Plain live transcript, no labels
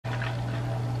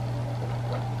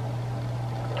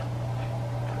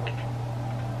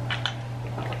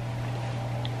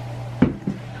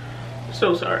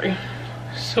So sorry.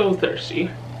 So thirsty.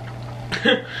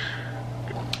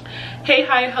 Hey,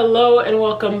 hi, hello, and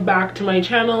welcome back to my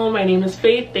channel. My name is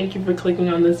Faith. Thank you for clicking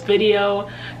on this video.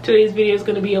 Today's video is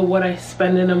going to be a what I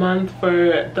spend in a month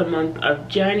for the month of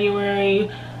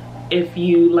January. If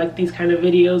you like these kind of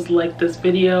videos, like this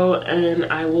video, and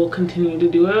I will continue to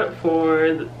do it for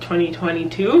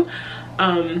 2022.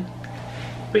 But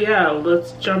yeah,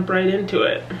 let's jump right into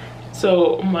it.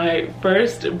 So my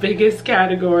first biggest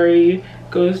category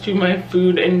goes to my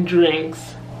food and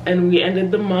drinks, and we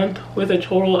ended the month with a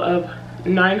total of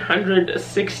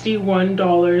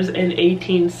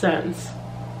 $961.18.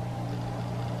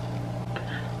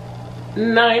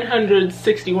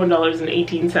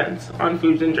 $961.18 on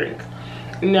food and drink.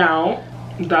 Now,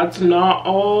 that's not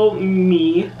all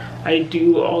me. I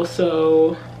do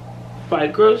also buy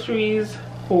groceries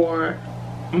for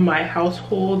my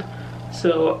household,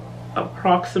 so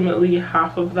approximately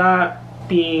half of that,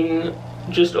 being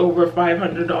just over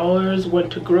 $500,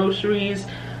 went to groceries,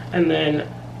 and then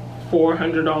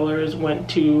 $400 went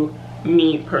to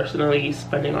me personally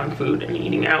spending on food and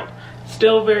eating out.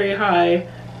 Still very high,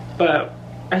 but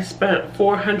I spent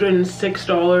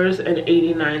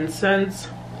 $406.89,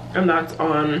 and that's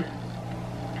on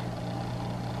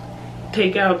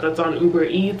takeout, that's on Uber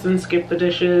Eats and Skip the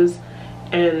Dishes,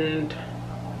 and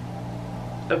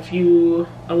a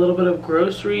little bit of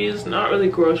groceries. Not really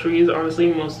groceries,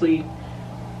 honestly, mostly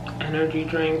energy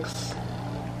drinks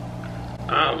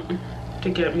to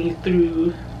get me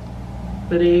through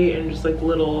the day, and just like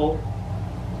little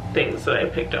things that I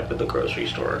picked up at the grocery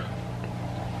store.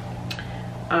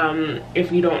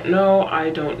 If you don't know, I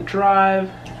don't drive,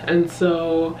 and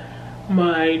so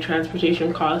my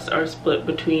transportation costs are split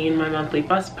between my monthly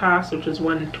bus pass, which is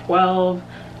 $112,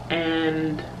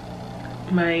 and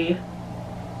my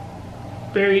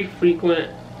very frequent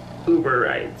Uber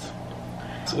rides,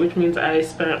 which means I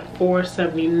spent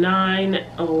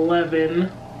 $479.11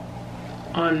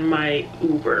 on my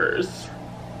Ubers.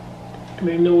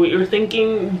 I know what you're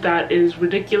thinking, that is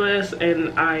ridiculous,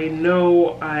 and I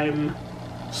know I'm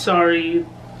sorry.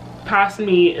 Past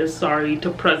me is sorry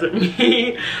to present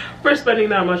me for spending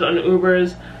that much on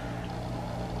Ubers.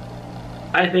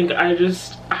 I think I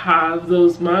just have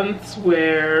those months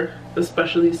where,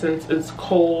 especially since it's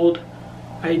cold,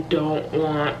 I don't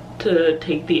want to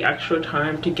take the extra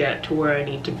time to get to where I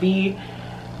need to be.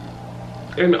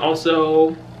 And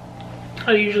also,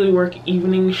 I usually work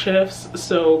evening shifts,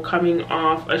 so coming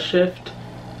off a shift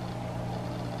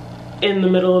in the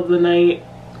middle of the night,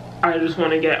 I just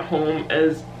want to get home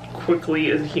as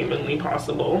quickly as humanly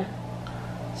possible.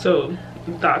 So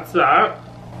that's that.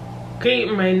 Okay,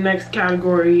 my next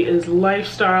category is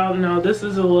lifestyle. Now this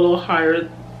is a little higher.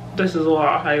 This is a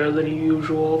lot higher than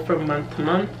usual from month to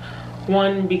month.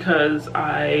 One, because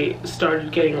I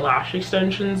started getting lash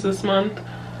extensions this month.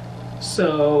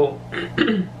 So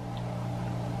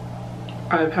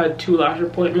I've had 2 lash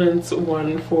appointments,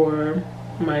 one for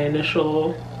my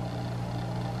initial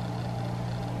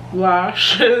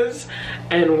lashes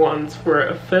and one's for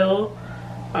a fill.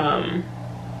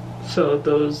 So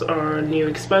those are new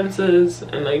expenses,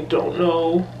 and I don't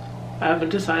know, I haven't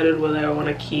decided whether I want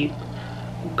to keep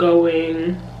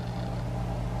going.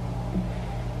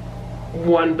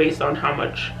 One, based on how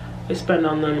much I spend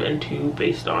on them, and 2,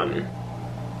 based on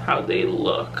how they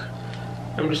look.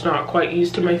 I'm just not quite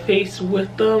used to my face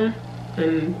with them,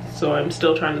 and so I'm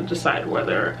still trying to decide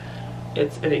whether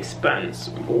it's an expense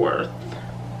worth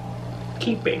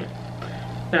keeping.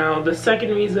 Now the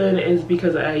second reason is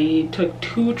because I took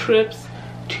 2 trips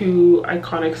to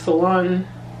Iconic Salon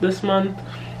this month.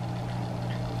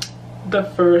 The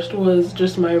first was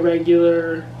just my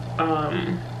regular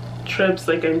trips,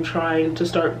 like I'm trying to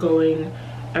start going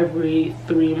every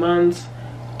 3 months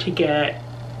to get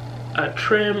a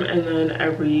trim, and then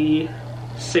every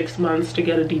 6 months to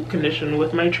get a deep condition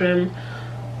with my trim.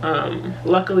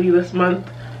 Luckily this month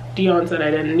Dion said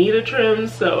I didn't need a trim,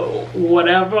 so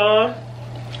whatever,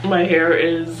 my hair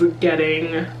is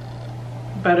getting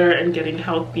better and getting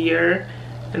healthier,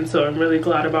 and so I'm really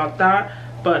glad about that.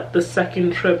 But the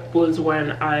second trip was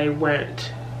when I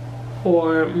went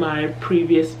for my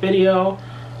previous video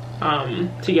to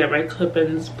get my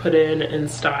clip-ins put in and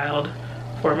styled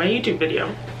for my YouTube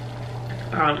video.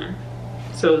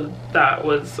 So that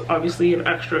was obviously an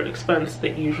extra expense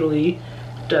that usually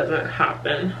doesn't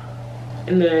happen.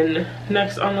 And then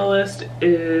next on the list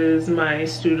is my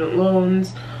student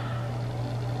loans.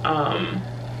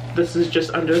 This is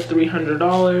just under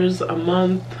 $300 a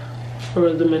month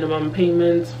for the minimum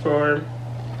payments for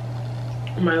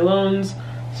my loans.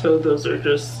 So those are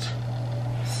just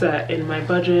set in my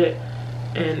budget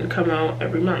and come out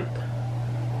every month.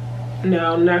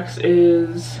 Now next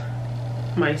is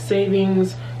my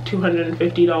savings.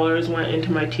 $250 went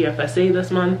into my TFSA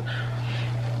this month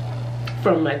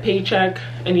from my paycheck,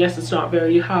 and yes, it's not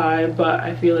very high, but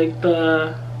I feel like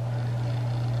the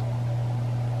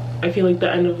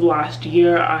end of last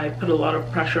year I put a lot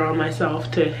of pressure on myself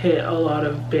to hit a lot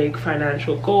of big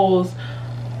financial goals,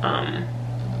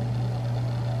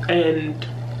 and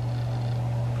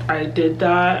I did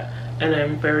that, and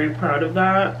I'm very proud of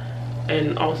that.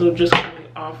 And also just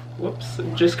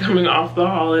coming off the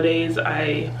holidays,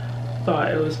 I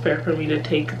thought it was fair for me to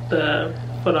take the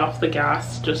foot off the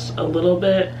gas just a little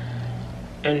bit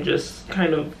and just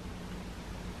kind of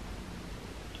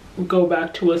go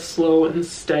back to a slow and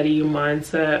steady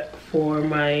mindset for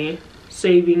my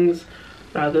savings,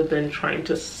 rather than trying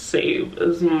to save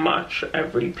as much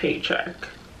every paycheck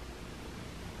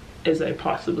as I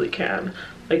possibly can.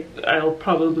 Like, I'll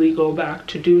probably go back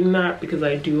to doing that because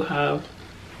I do have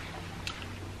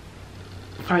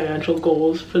financial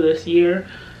goals for this year,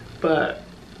 but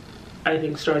I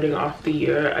think starting off the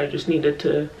year I just needed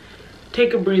to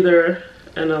take a breather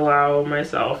and allow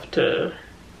myself to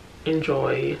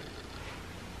enjoy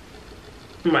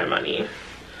my money.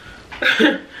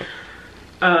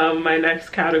 My next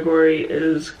category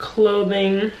is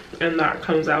clothing, and that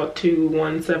comes out to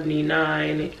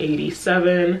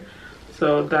 $179.87.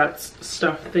 So that's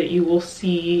stuff that you will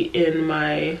see in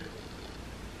my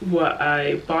what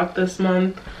I bought this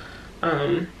month.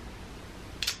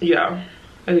 Yeah,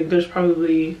 I think there's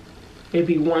probably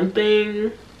maybe one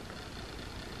thing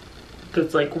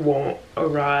that's like won't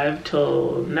arrive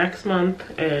till next month,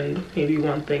 and maybe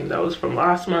one thing that was from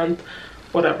last month,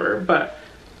 whatever. But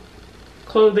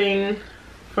clothing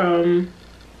from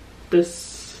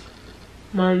this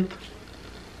month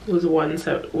was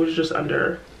just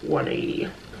under 180.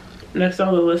 Next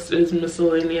on the list is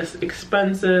miscellaneous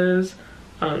expenses.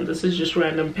 This is just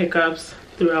random pickups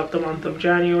throughout the month of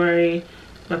January.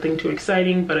 Nothing too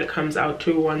exciting, but it comes out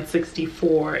to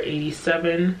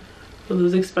 $164.87 for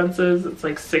those expenses. It's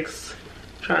like 6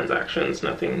 transactions,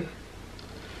 nothing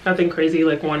crazy.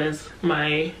 Like, one is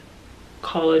my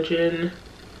collagen,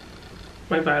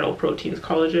 my Vital Proteins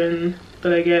collagen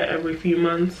that I get every few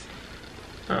months.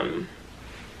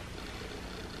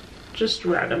 Just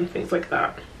random things like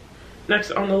that.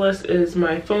 Next on the list is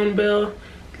my phone bill.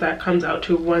 That comes out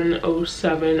to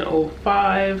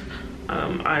 $107.05.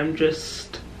 I'm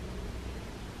just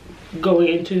going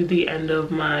into the end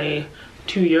of my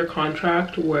 2-year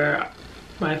contract where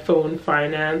my phone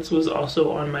finance was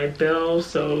also on my bill,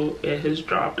 so it has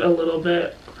dropped a little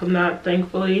bit from that,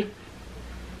 thankfully.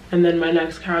 And then my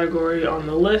next category on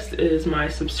the list is my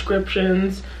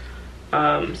subscriptions.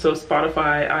 So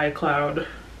Spotify, iCloud,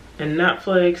 and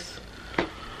Netflix.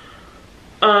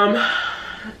 And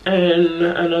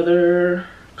another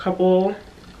couple.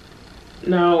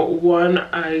 Now, one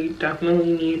I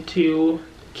definitely need to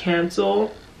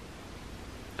cancel,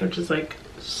 which is like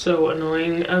so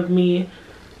annoying of me,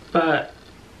 but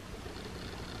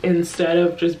instead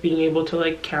of just being able to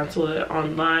like cancel it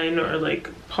online or like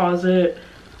pause it,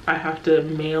 I have to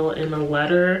mail in a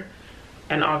letter.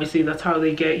 And obviously that's how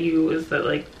they get you, is that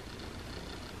like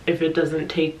if it doesn't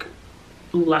take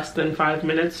less than 5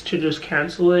 minutes to just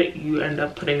cancel it, you end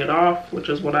up putting it off, which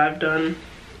is what I've done.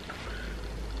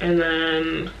 And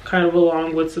then kind of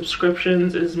along with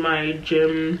subscriptions is my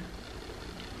gym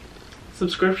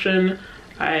subscription.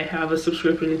 I have a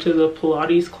subscription to the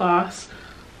Pilates class,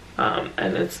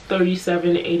 and it's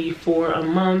 $37.84 a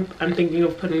month. I'm thinking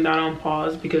of putting that on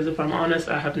pause because, if I'm honest,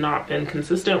 I have not been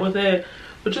consistent with it,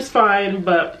 which is fine,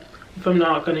 but if I'm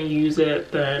not going to use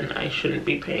it, then I shouldn't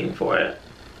be paying for it.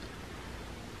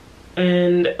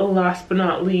 And last but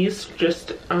not least,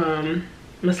 just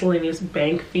miscellaneous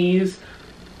bank fees.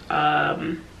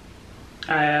 I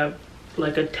have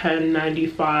like a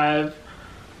 $10.95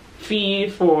 fee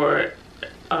for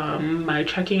my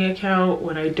checking account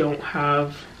when I don't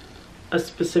have a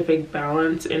specific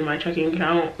balance in my checking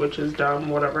account, which is dumb,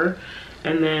 whatever.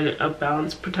 And then a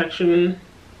balance protection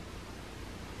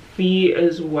fee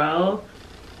as well,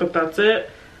 but that's it.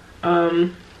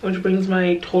 Which brings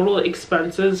my total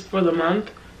expenses for the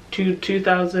month to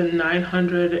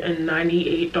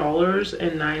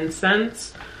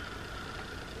 $2,998.09.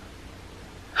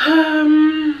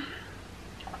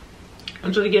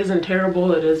 Which like isn't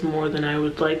terrible. It is more than I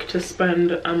would like to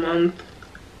spend a month.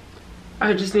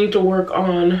 I just need to work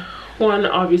on, one,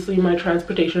 obviously my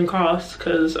transportation costs,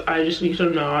 because I just need to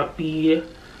not be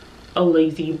a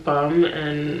lazy bum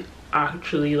and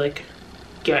actually like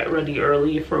get ready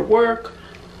early for work,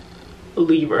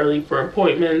 leave early for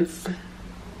appointments,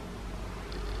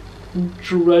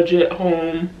 drudge it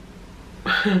home,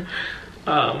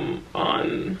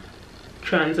 on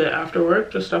transit after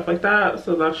work, just stuff like that.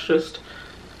 So that's just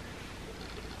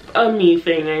a me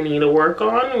thing I need to work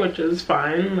on, which is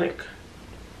fine. Like,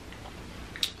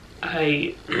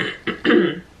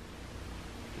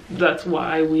 that's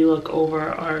why we look over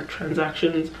our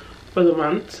transactions for the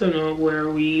month to know where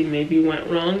we maybe went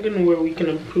wrong and where we can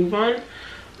improve on.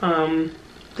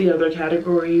 The other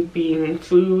category being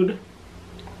food.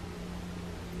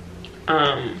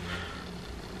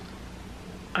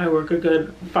 I work a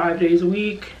good 5 days a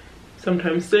week,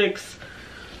 sometimes 6.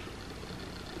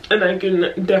 And I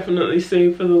can definitely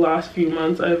say for the last few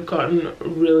months I've gotten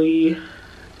really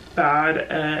bad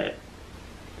at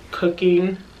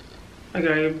cooking. Like,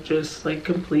 I've just like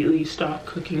completely stopped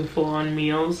cooking full-on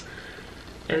meals.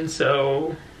 And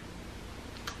so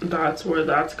that's where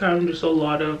that's kind of just a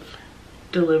lot of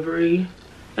delivery.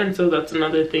 And so that's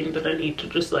another thing that I need to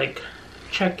just like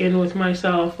check in with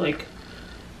myself, like,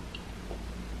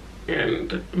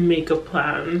 and make a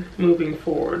plan moving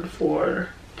forward for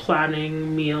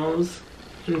planning meals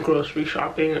and grocery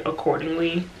shopping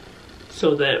accordingly,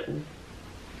 so that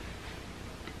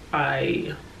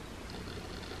I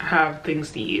have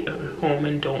things to eat at home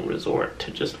and don't resort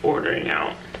to just ordering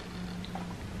out.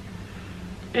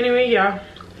 Anyway, yeah,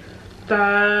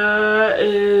 that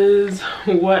is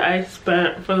what I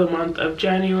spent for the month of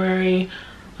January.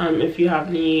 If you have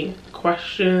any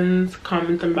questions,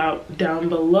 comment them about down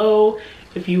below.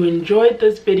 If you enjoyed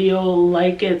this video,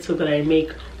 like it so that I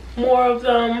make more of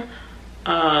them.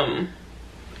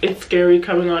 It's scary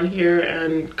coming on here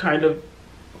and kind of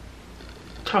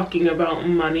talking about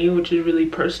money, which is really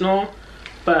personal,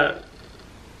 but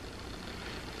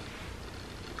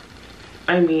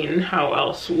I mean, how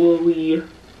else will we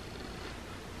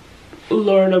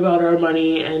learn about our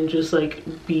money and just like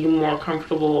be more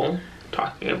comfortable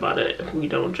talking about it if we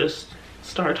don't just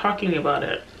start talking about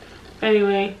it?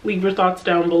 Anyway, leave your thoughts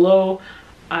down below.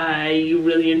 I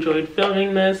really enjoyed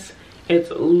filming this. It's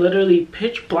literally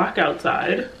pitch black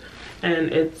outside and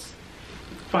it's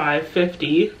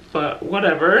 5:50, but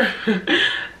whatever.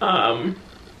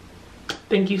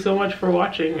 Thank you so much for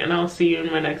watching, and I'll see you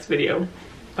in my next video.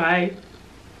 Bye.